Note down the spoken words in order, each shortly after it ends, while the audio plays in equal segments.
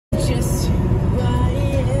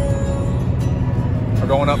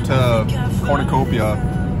going up to Cornucopia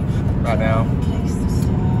right now.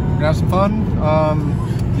 We're gonna have some fun.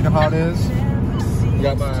 You know how it is.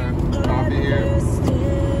 Got my coffee here.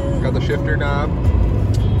 Got the shifter knob.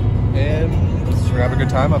 And we're gonna have a good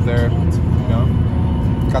time up there. You know,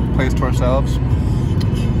 got the place to ourselves.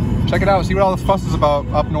 Check it out, see what all the fuss is about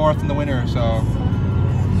up north in the winter, so.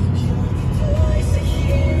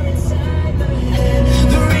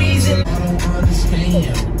 The reason I don't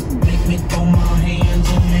understand, make me throw my hands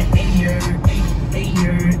on the air.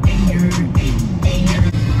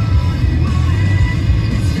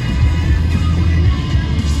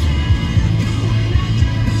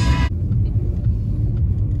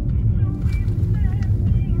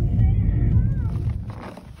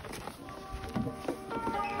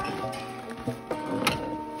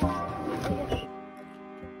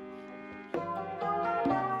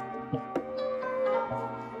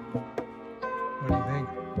 What do you think?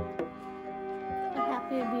 I'm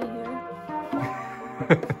happy to be here.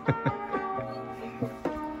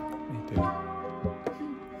 Me too.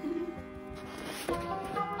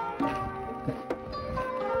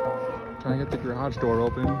 Trying to get the garage door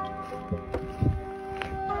open. I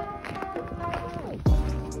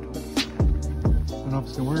don't know if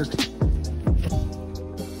it's gonna work.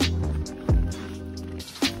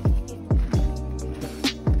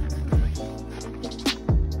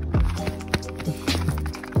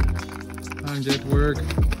 Get to work.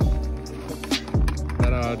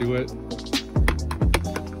 That ought to do it.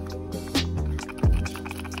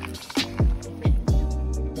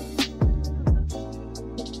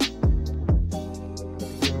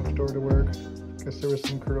 Garage door to work. Guess there was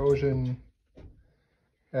some corrosion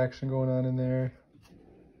action going on in there.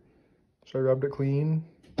 So I rubbed it clean,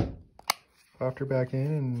 popped her back in,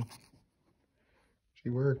 and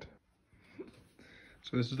she worked.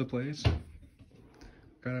 So this is the place.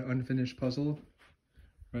 Got an unfinished puzzle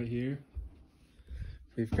right here.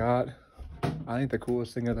 We've got, I think, the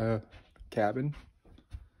coolest thing of the cabin.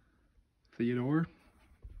 Theodore,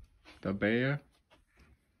 the bear.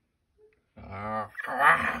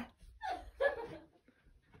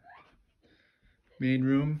 Main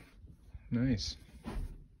room, nice.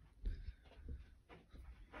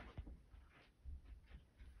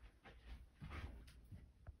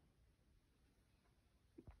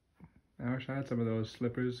 I wish I had some of those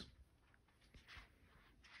slippers.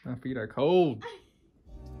 My feet are cold.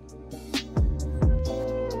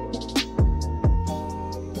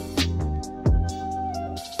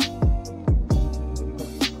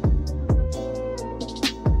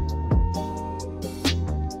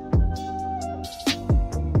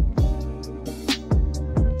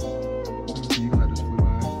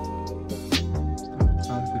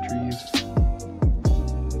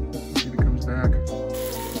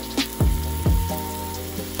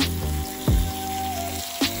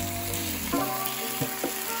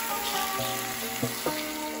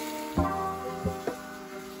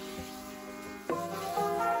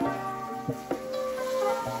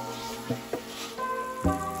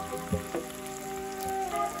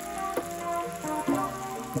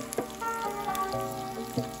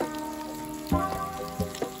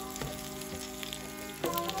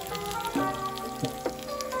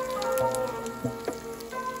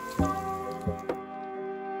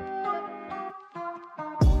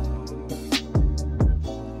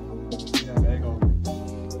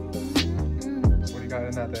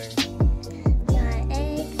 In that thing? Got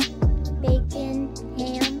egg, bacon,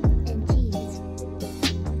 ham, and cheese.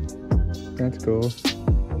 That's cool.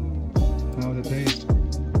 How does it taste?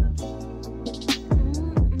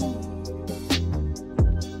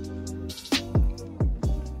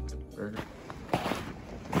 Burger.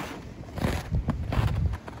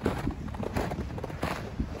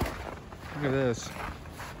 Look at this.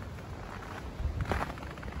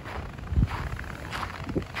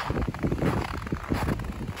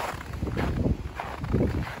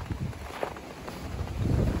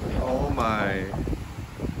 Oh my.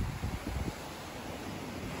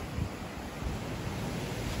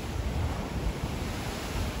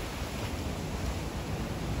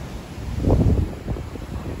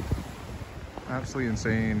 Absolutely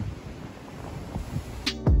insane.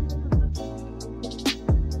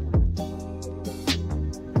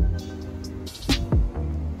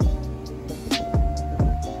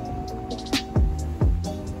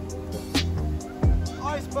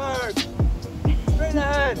 Iceberg! Straight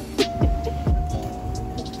ahead!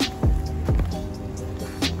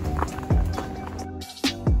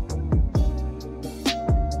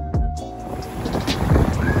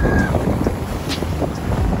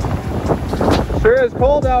 Sure is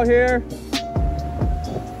cold out here.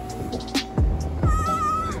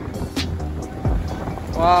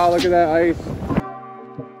 Wow, look at that ice.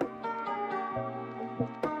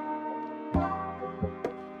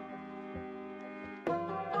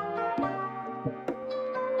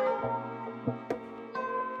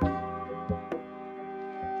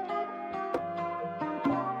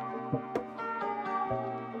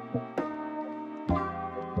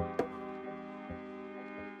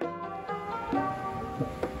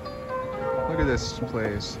 Look at this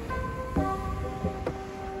place.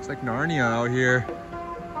 It's like Narnia out here.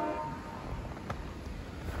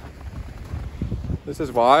 This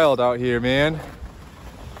is wild out here, man.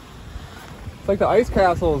 It's like the ice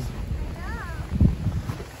castles.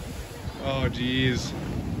 Oh, geez.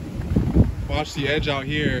 Watch the edge out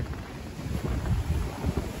here.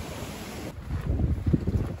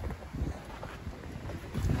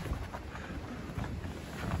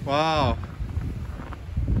 Wow.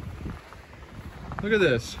 Look at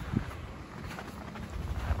this.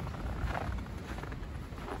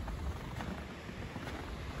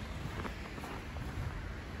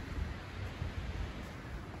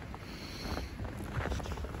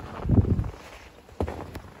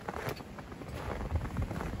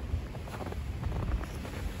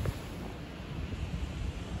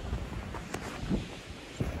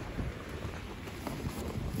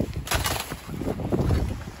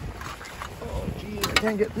 Oh, geez, I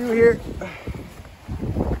can't get through here.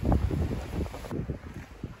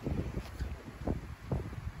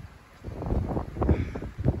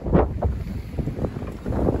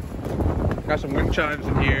 Got some wind chimes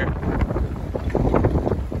in here.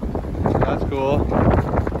 That's cool.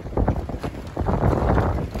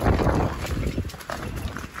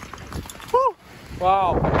 Woo!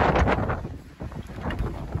 Wow.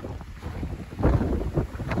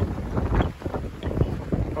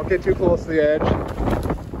 Don't get too close to the edge.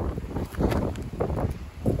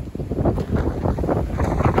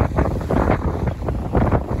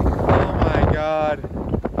 Oh my God.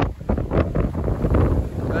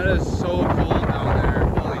 That is so cold down there.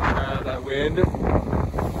 Holy crap, that wind.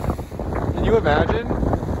 Can you imagine?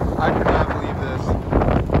 I could not believe this.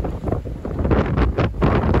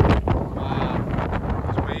 Wow.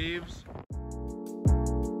 Those waves.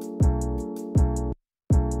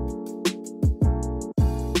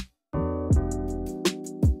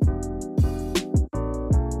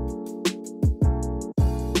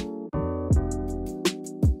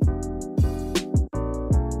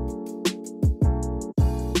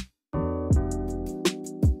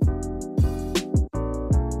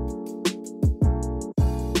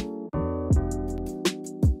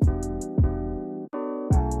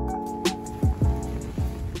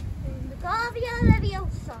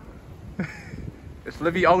 It's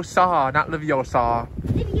Leviosa, not Leviosa.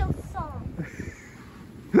 Leviosa.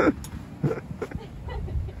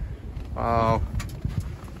 Wow.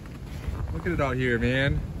 Look at it out here,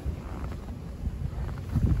 man.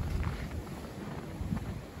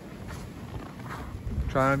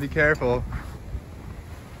 Trying to be careful.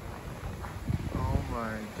 Oh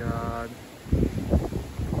my God.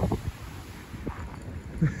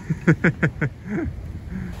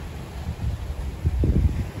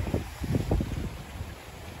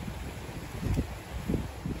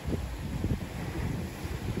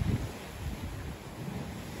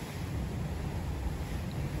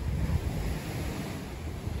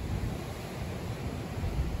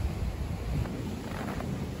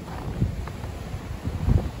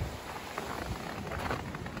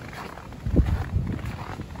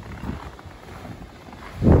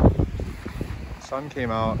 Sun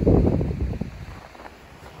came out a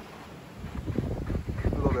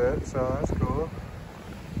little bit, so that's cool.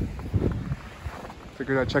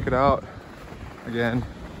 Figured I'd check it out again.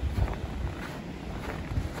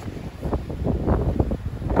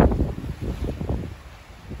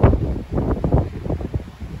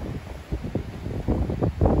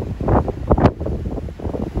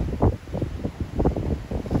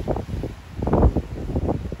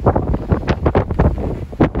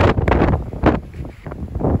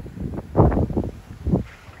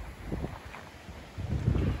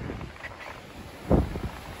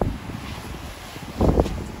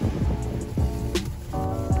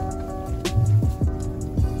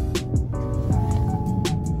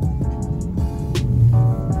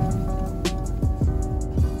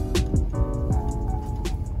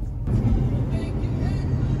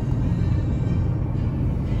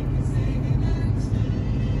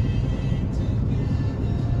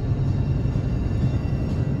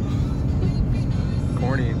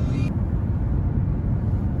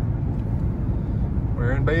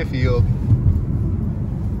 We're in Bayfield.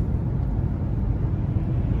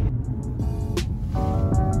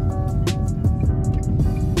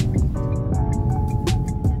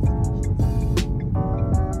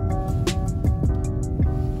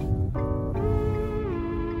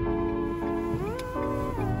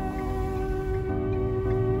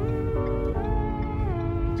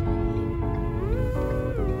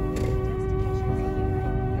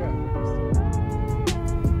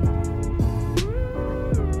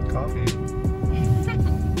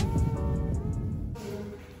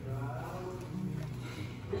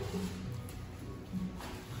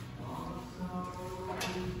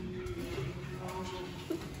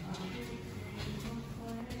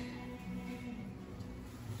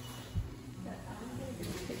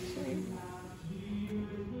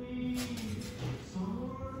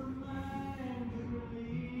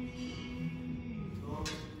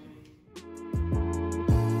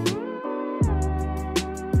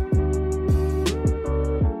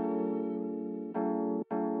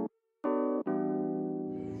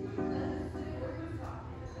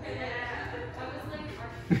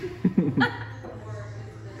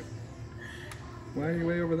 Why are you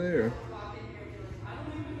way over there?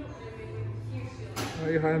 Why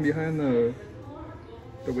are you hiding behind the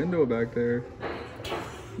window back there?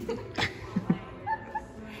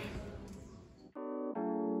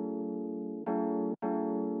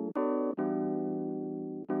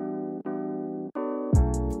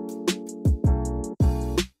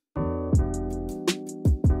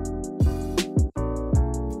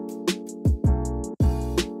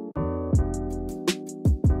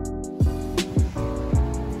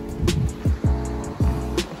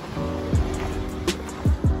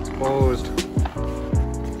 Closed.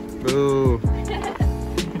 Boo.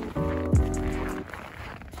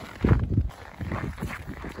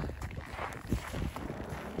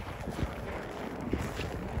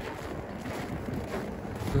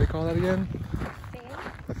 What do they call that again?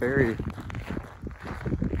 The ferry.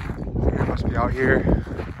 Ferry must be out here.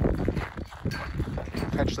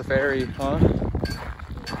 Catch the ferry, huh?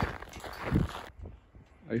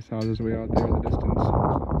 Ice houses way out there in the distance.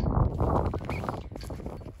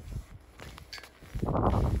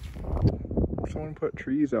 Someone put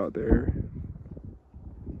trees out there,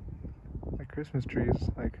 like Christmas trees,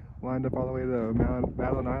 like lined up all the way to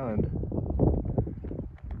Madeline Island.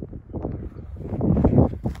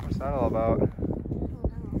 What's that all about?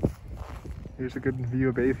 Here's a good view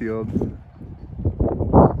of Bayfield.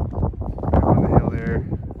 Up on the hill there.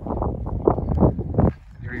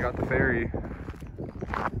 Here we got the ferry.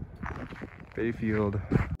 Bayfield.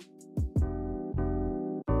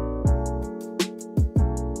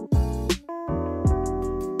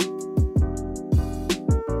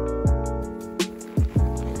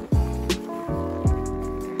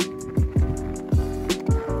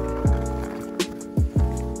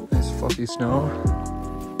 Fluffy snow.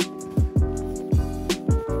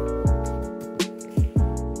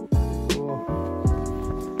 Cool.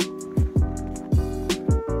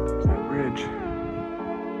 There's that bridge.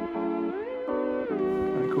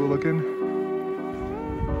 Kinda cool looking.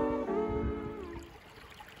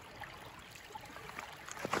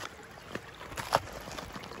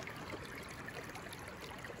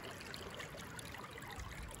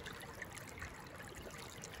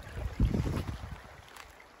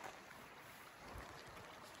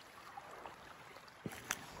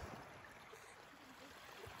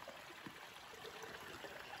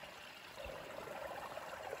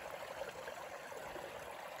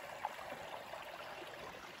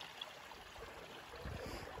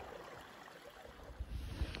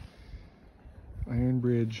 Iron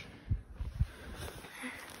Bridge.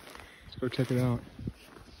 Let's go check it out.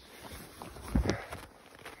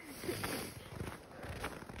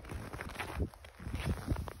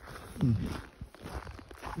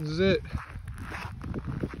 This is it.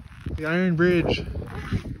 The Iron Bridge.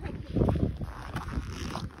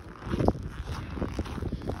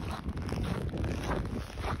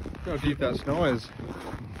 Look how deep that snow is.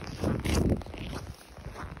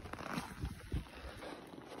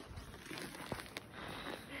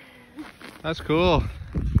 That's cool.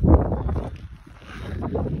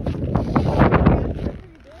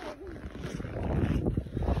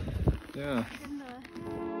 Yeah.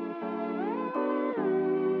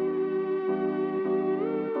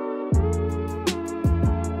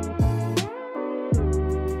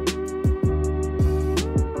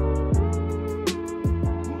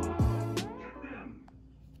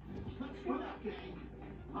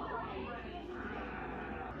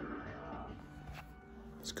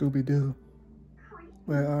 Scooby-Doo,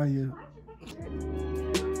 where are you? You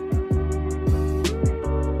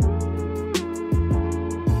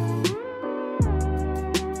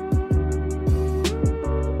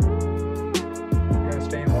guys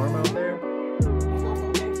staying warm out there?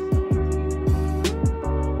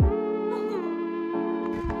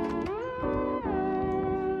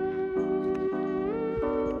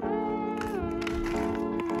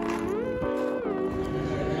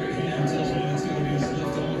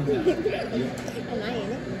 Am I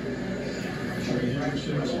in it?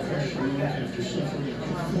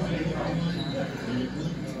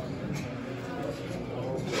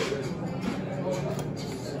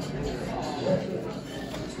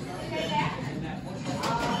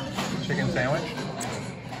 sandwich.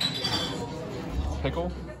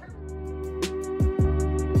 Pickle.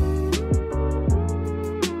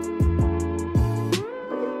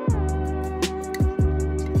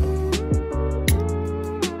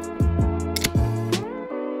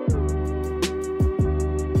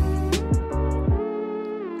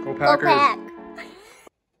 Go Packers. Go Pack.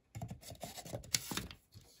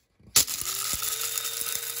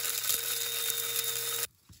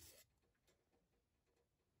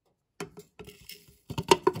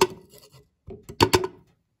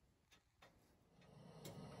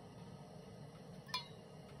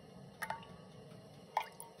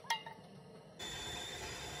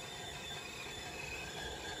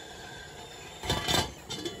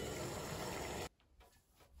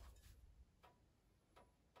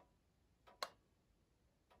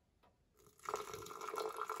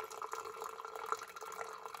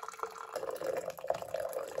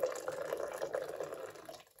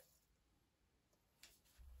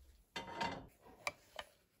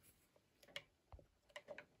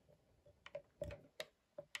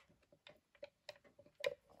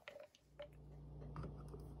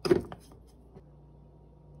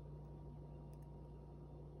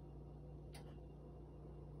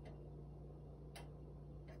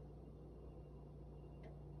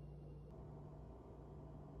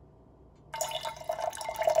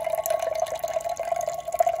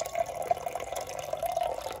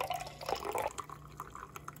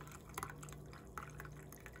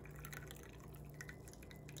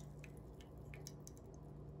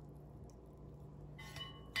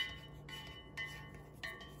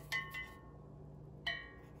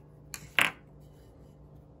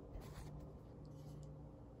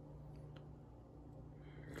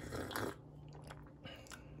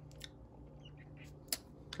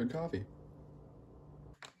 Good coffee. Is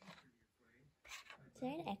there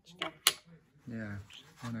an extra? Yeah,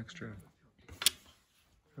 one extra.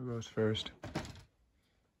 Who goes first?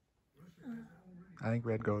 I think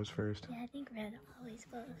red goes first. Yeah, I think red always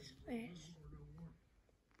goes first.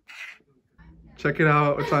 Check it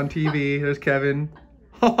out. It's on TV. There's Kevin.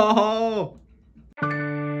 Oh!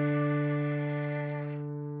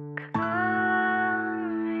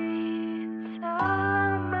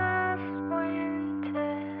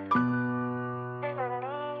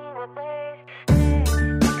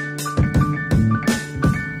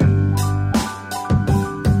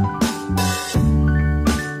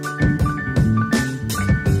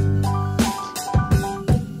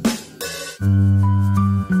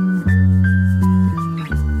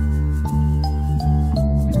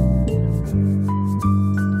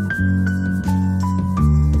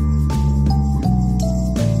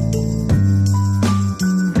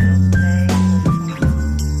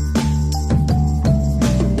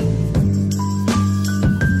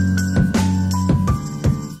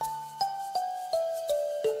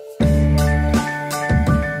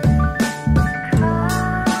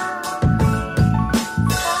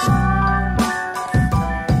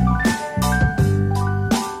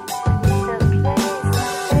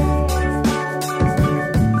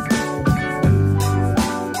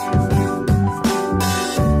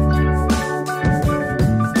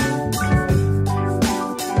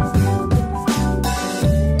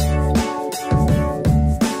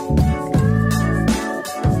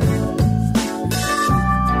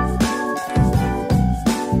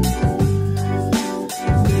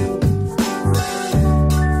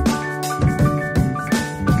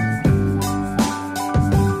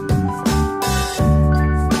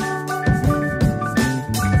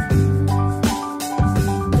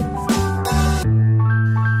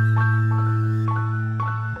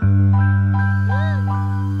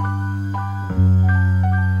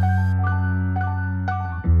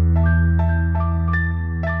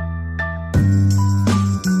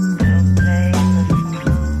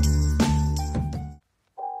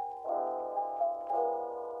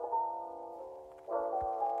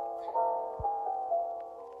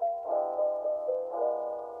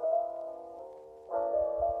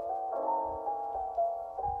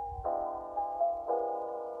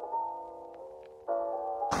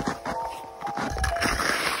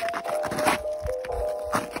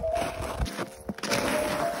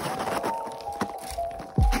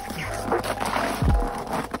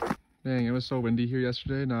 Dang, it was so windy here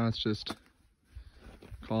yesterday. Now it's just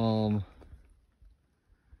calm.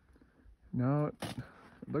 Now it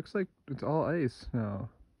looks like it's all ice now.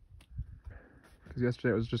 Because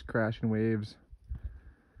yesterday it was just crashing waves.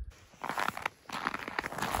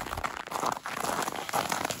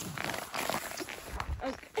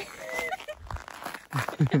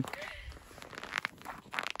 Okay.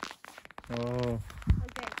 Oh.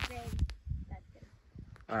 Okay, great. That's good.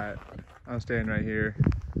 Alright. I'm staying right here.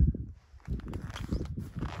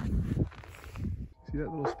 See that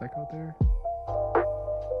little speck out there?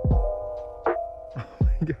 Oh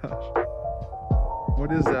my gosh.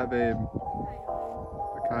 What is that, babe?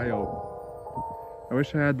 A coyote. I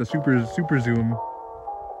wish I had the super zoom.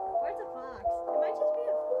 Where's a fox? It might just be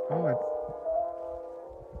a fox. Oh,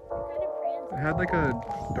 It kind of prance. it had like a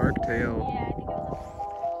dark tail. Yeah, I think